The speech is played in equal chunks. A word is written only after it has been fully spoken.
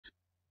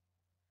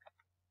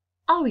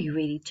Are we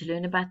ready to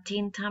learn about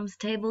 10 times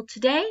table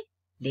today?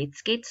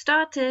 Let's get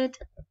started.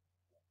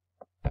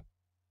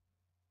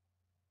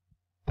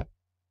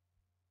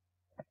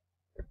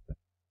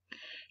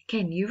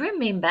 Can you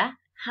remember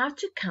how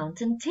to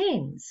count in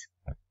tens?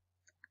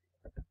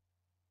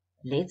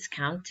 Let's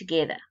count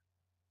together.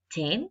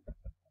 10,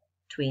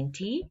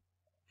 20,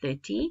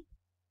 30,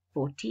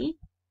 40,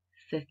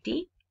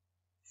 50,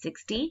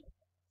 60,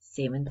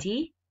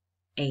 70,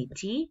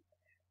 80,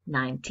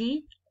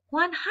 90,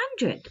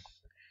 100.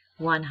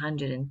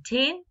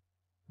 110,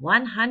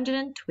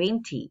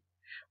 120.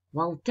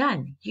 Well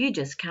done, you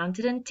just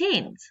counted in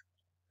tens.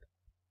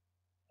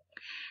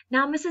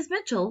 Now Mrs.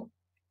 Mitchell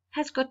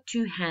has got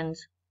two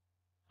hands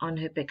on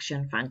her picture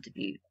in front of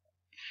you.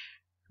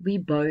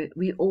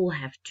 We all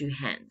have two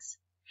hands.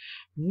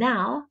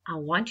 Now I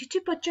want you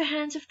to put your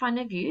hands in front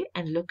of you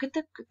and look at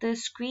the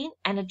screen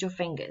and at your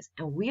fingers,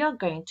 and we are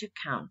going to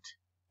count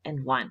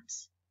in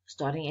ones,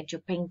 starting at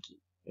your pinky.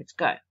 Let's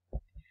go.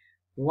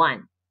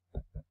 1,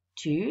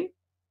 2,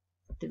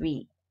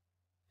 3,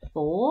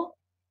 4,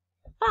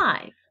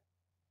 5,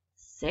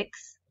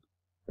 6,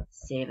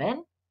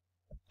 7,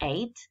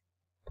 8,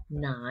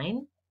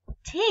 9,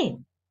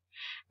 10.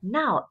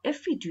 Now,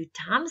 if we do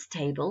times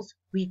tables,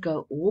 we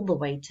go all the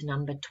way to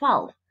number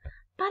 12.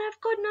 But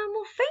I've got no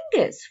more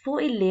fingers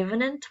for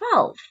 11 and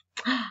 12.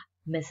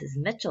 Mrs.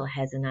 Mitchell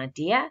has an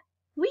idea.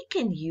 We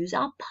can use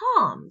our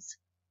palms.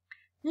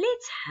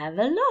 Let's have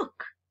a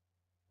look.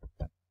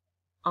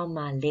 On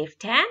my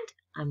left hand,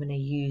 I'm going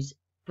to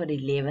put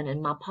 11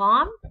 in my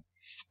palm.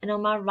 And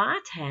on my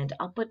right hand,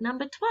 I'll put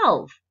number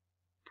 12.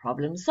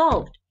 Problem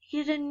solved.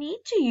 You don't need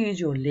to use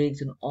your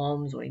legs and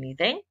arms or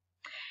anything.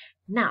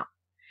 Now,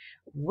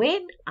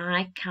 when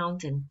I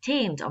count in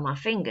tens on my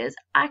fingers,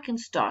 I can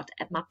start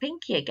at my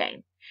pinky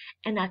again.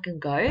 And I can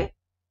go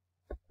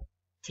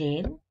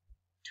 10,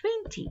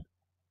 20,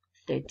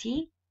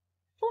 30,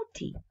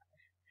 40,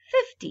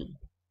 50,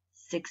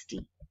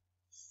 60,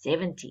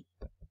 70,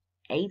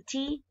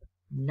 80,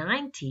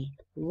 90,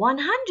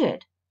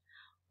 100.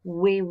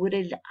 Where would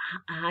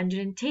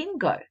 110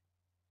 go?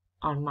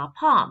 On my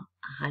palm.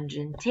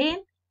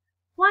 110,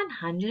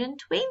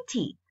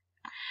 120.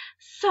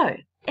 So,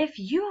 if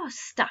you are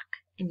stuck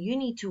and you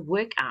need to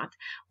work out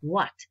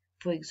what,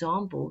 for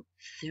example,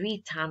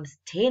 3 times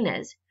 10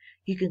 is,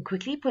 you can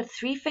quickly put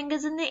 3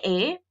 fingers in the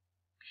air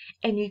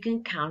and you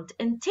can count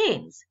in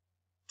tens.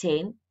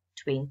 10,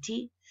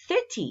 20,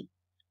 30.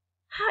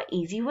 How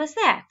easy was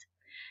that?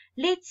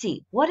 Let's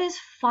see, what is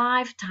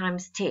 5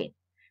 times 10?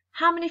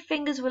 How many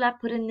fingers will I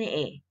put in the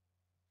air?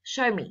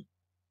 Show me.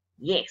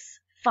 Yes,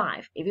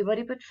 5.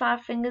 Everybody put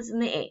 5 fingers in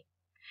the air.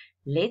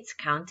 Let's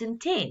count in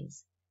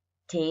tens.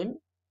 10,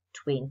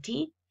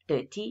 20,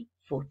 30,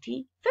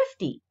 40,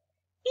 50.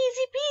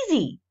 Easy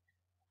peasy.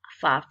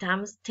 5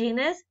 times 10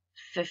 is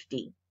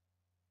 50.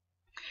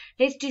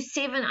 Let's do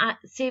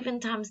 7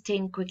 times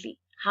 10 quickly.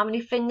 How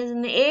many fingers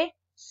in the air?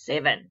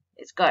 7.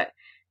 Let's go.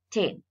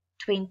 10,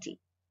 20,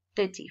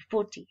 30,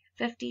 40,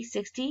 50,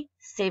 60,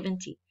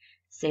 70.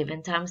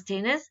 7 times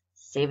 10 is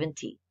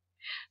 70.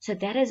 So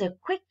that is a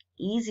quick,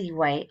 easy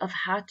way of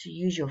how to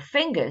use your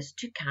fingers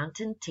to count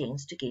in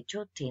tens to get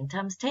your 10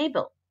 times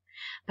table.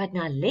 But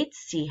now let's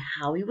see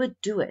how we would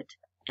do it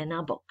in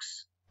our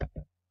books.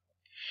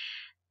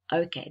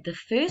 Okay, the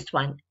first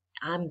one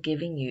I'm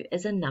giving you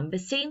is a number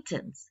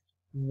sentence.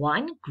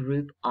 One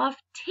group of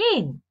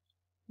 10.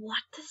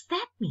 What does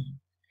that mean?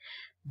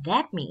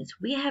 That means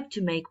we have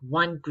to make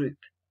one group.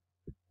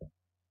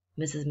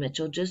 Mrs.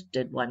 Mitchell just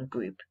did one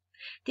group.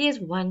 There's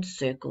one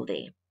circle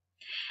there.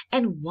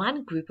 And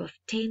one group of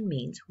 10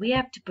 means we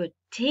have to put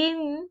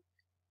 10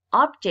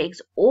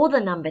 objects or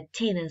the number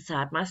 10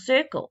 inside my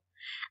circle.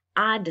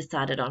 I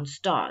decided on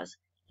stars.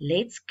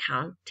 Let's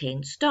count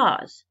 10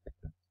 stars.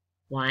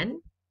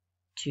 1,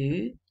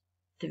 2,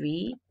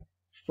 3,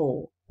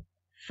 4,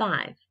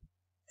 5,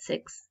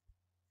 6,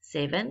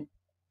 7,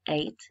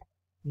 8,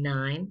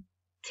 9,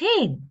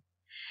 10.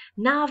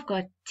 Now I've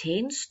got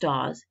 10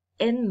 stars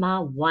in my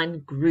one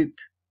group.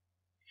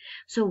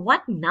 So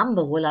what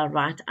number will I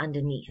write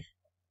underneath?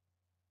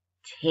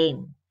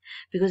 10.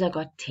 Because I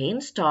got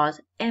 10 stars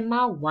in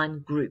my one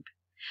group.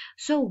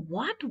 So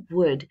what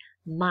would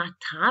my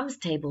times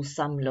table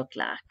sum look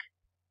like?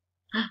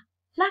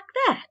 Like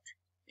that.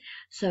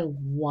 So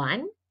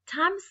 1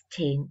 times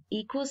 10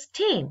 equals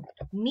 10,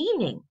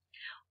 meaning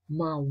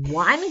my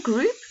one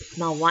group,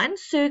 my one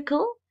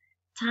circle,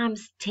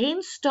 times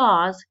 10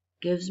 stars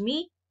gives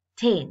me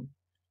 10.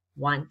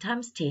 1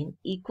 times 10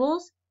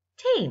 equals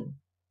 10.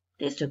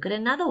 Let's look at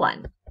another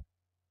one.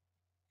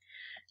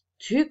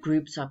 2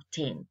 groups of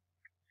 10.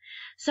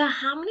 So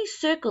how many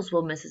circles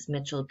will Mrs.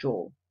 Mitchell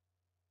draw?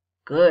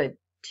 Good,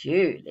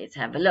 2. Let's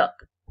have a look.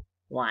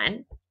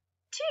 1,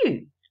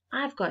 2.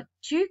 I've got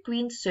 2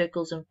 green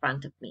circles in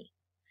front of me.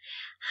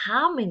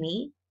 How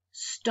many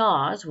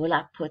stars will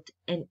I put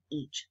in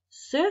each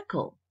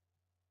circle?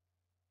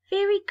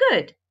 Very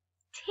good,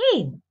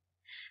 10.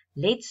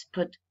 Let's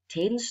put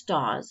 10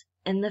 stars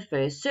in the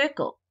first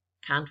circle.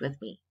 Count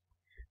with me.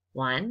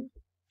 1,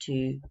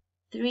 2,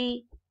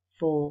 3,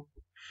 4,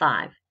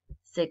 5,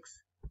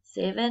 6,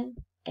 7,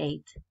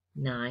 8,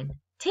 9,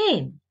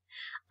 10.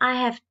 I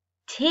have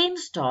 10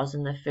 stars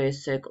in the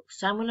first circle,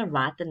 so I'm going to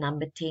write the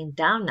number 10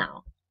 down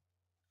now.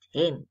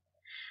 10.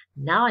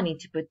 Now I need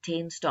to put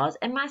 10 stars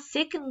in my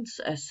second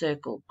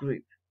circle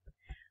group.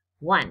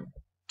 1,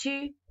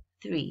 2,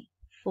 3,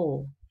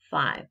 4,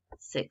 5,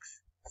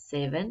 6,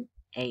 7,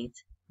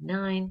 8,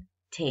 9,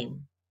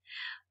 10.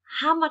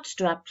 How much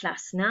do I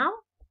plus now?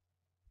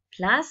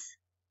 Plus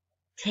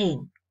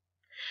 10.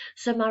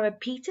 So my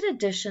repeated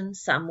addition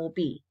sum will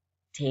be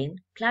 10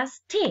 plus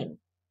 10.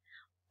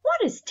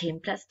 What is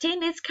 10 plus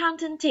 10? Let's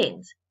count in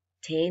tens.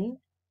 10,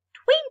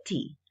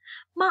 20.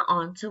 My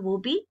answer will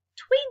be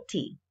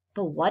 20.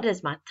 But what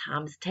does my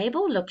times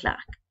table look like?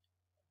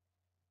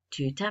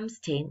 2 times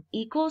 10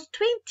 equals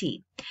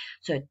 20.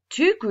 So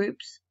 2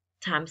 groups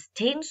times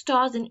 10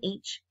 stars in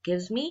each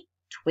gives me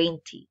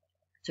 20.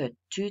 So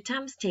 2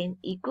 times 10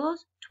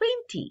 equals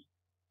 20.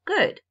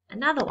 Good.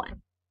 Another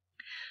one.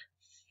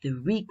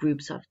 3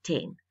 groups of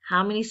 10.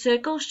 How many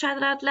circles? Shout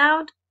it out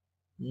loud.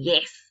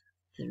 Yes,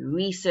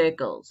 3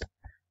 circles.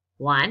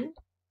 1,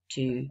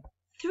 2,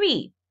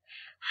 3.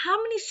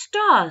 How many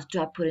stars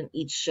do I put in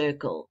each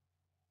circle?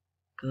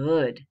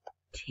 Good.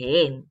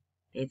 10.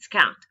 Let's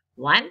count.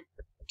 1,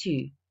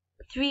 2,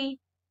 3,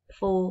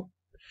 4,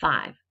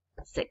 5,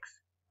 6,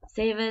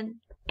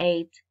 7,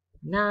 8,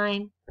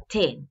 9,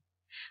 10.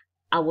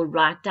 I will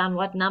write down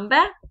what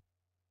number?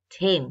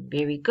 10.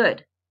 Very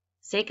good.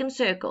 Second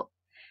circle.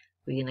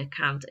 We're going to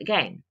count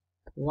again.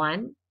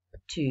 1,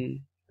 2,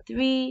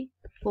 3,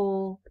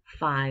 4,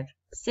 5,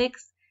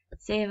 6,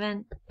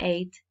 7,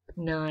 8,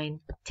 9,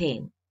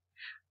 10.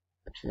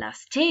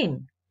 Plus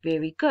 10.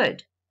 Very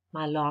good.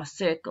 My last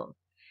circle.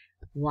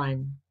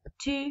 1,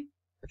 2,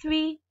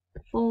 3,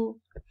 4,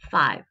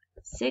 5,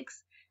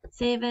 6,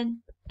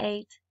 7,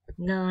 8,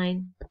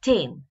 9,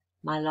 10.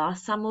 My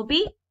last sum will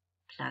be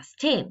plus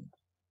 10.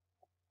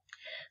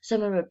 So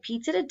my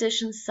repeated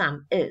addition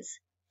sum is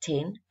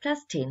 10 plus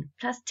 10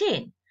 plus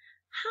 10.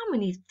 How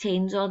many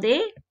 10s are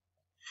there?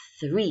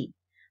 3.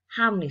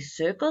 How many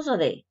circles are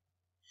there?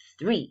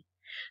 3.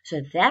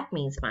 So that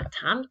means my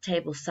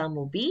timetable sum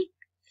will be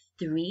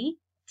 3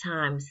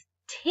 times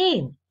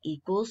 10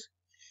 equals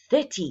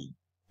 30.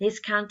 Let's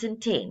count in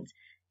tens.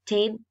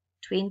 10,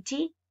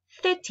 20,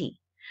 30.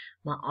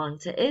 My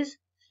answer is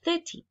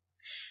 30.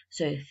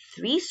 So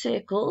 3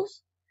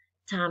 circles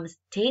times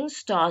 10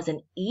 stars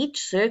in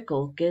each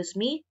circle gives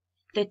me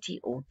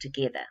 30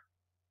 altogether.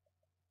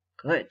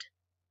 Good.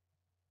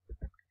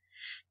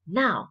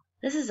 Now,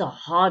 this is a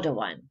harder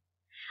one.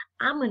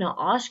 I'm going to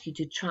ask you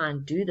to try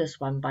and do this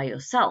one by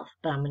yourself,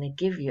 but I'm going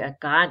to give you a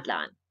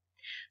guideline.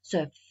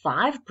 So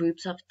 5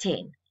 groups of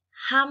 10.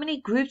 How many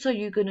groups are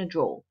you going to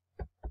draw?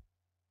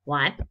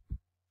 1,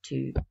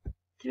 2,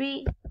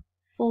 3,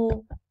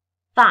 4,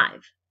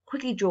 5.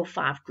 Quickly draw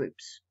 5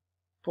 groups.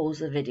 Pause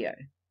the video.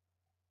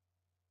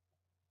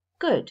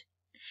 Good.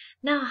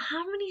 Now,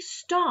 how many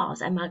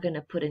stars am I going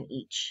to put in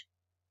each?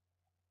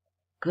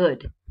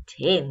 Good.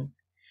 10.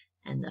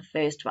 And the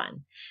first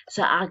one.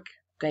 So I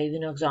gave you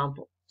an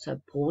example. So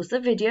pause the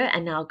video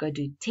and now go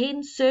do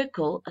 10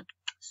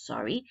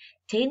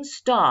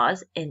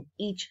 stars in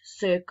each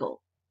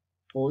circle.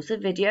 Pause the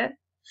video.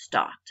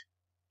 Start.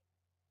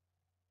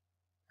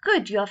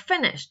 Good. You are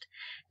finished.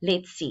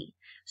 Let's see.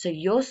 So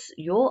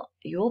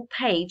your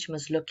page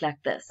must look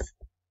like this.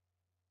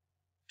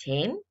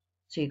 10.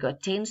 So you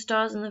got 10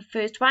 stars in the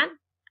first one,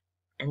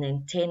 and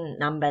then 10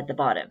 number at the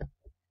bottom.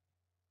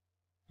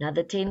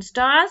 Another 10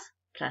 stars,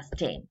 plus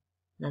 10.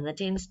 Another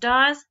 10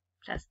 stars,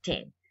 plus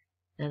 10.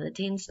 Another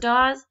 10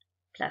 stars,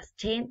 plus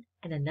 10.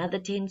 And another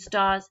 10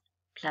 stars,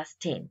 plus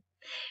 10.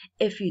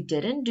 If you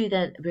didn't do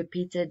the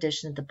repeated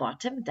addition at the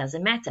bottom, it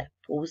doesn't matter.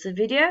 Pause the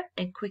video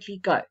and quickly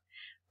go.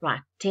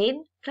 Write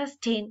 10 plus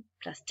 10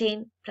 plus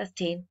 10 plus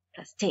 10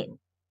 plus 10.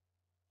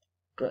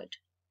 Good.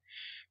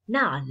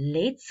 Now,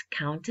 let's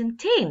count in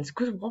tens,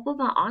 because what will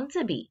my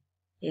answer be?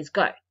 Let's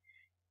go.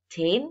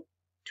 10,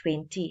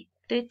 20,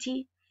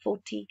 30,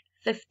 40,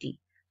 50.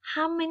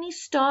 How many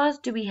stars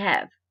do we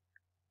have?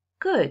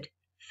 Good.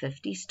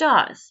 50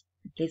 stars.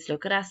 Let's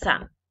look at our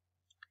sum.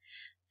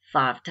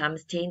 5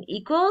 times 10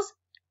 equals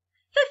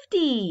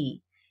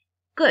 50.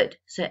 Good.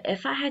 So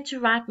if I had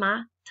to write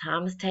my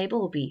times table,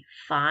 it will be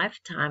 5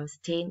 times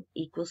 10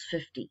 equals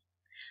 50.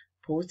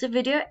 Pause the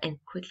video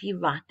and quickly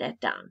write that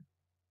down.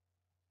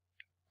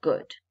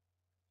 Good.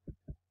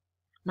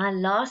 My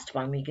last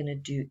one we're going to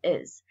do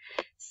is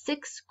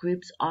 6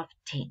 groups of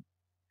 10.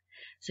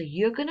 So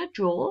you're going to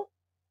draw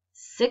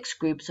 6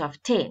 groups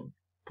of 10.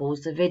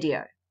 Pause the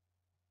video.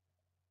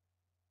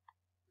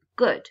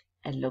 Good.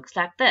 It looks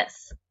like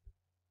this.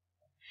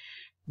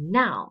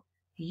 Now,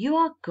 you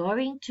are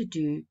going to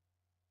do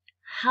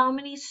how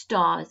many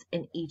stars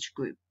in each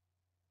group?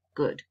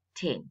 Good.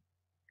 10.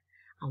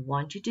 I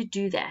want you to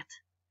do that.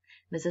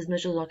 Mrs.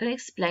 Mitchell is not going to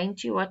explain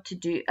to you what to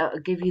do, or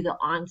give you the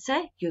answer.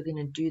 You're going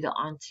to do the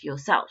answer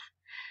yourself.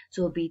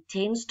 So it will be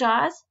 10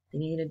 stars.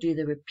 Then you're going to do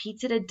the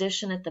repeated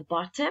addition at the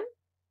bottom.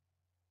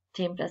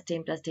 10 plus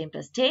 10 plus 10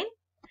 plus 10.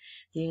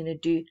 Then you're going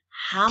to do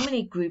how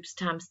many groups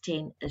times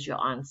 10 is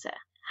your answer.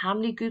 How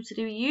many groups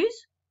did we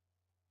use?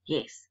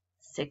 Yes,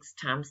 6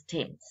 times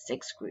 10,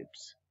 6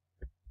 groups.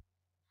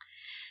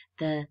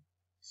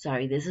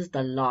 This is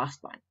the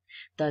last one.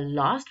 The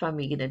last one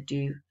we're going to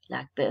do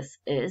like this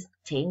is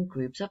 10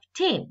 groups of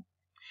 10.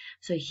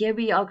 So here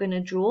we are going to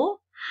draw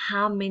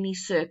how many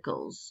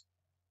circles?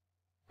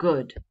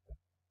 Good,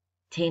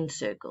 10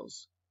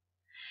 circles.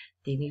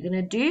 Then you're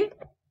going to do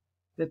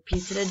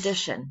repeated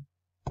addition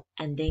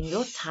and then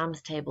your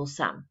times table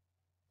sum.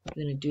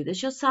 You're going to do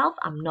this yourself.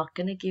 I'm not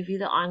going to give you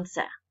the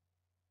answer.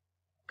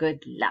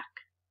 Good luck.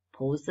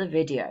 Pause the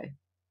video.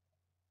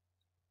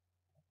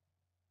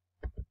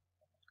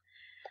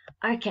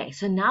 Okay,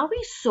 so now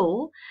we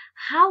saw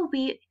how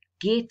we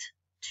get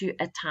to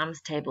a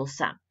times table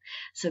sum.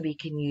 So we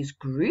can use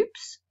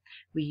groups,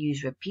 we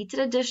use repeated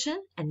addition,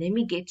 and then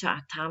we get to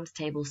our times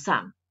table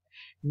sum.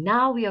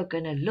 Now we are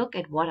going to look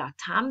at what our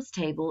times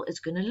table is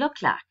going to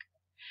look like.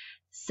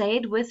 Say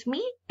it with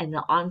me and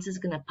the answer is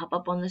going to pop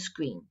up on the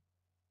screen.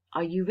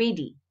 Are you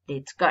ready?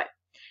 Let's go.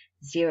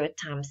 0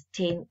 times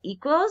 10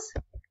 equals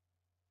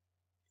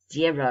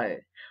 0.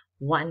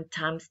 1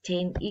 times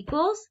 10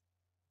 equals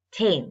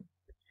 10.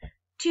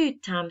 2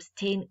 times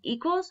 10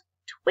 equals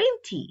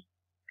 20.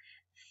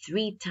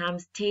 3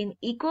 times 10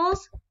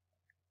 equals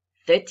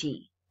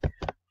 30.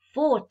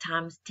 4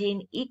 times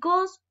 10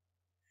 equals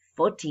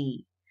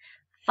 40.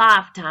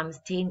 5 times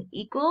 10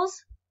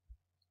 equals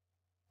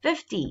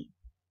 50.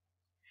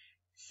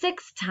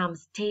 6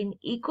 times 10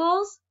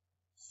 equals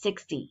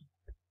 60.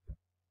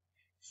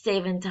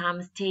 7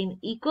 times 10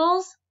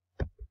 equals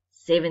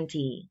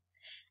 70.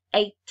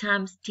 8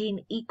 times 10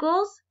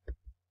 equals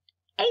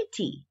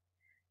 80.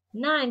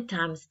 9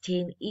 times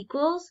 10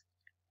 equals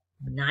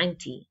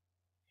 90.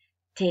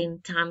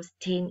 10 times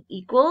 10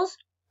 equals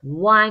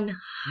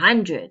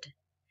 100.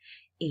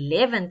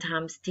 11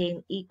 times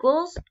 10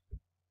 equals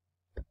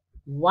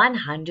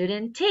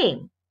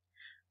 110.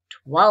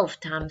 12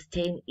 times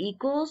 10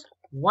 equals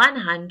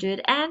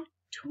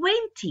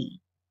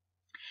 120.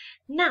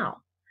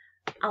 Now,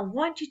 I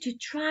want you to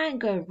try and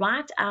go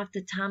right out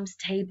the times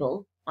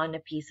table on a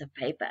piece of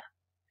paper.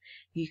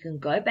 You can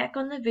go back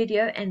on the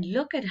video and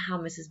look at how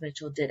Mrs.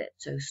 Mitchell did it.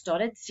 So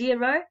start at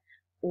 0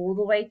 all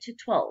the way to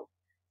 12.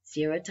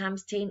 0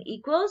 times 10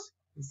 equals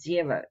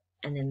 0.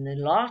 And then the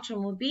last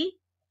one will be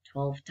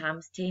 12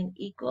 times 10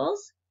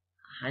 equals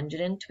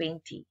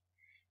 120.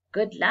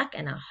 Good luck,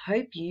 and I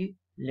hope you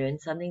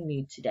learned something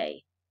new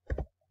today.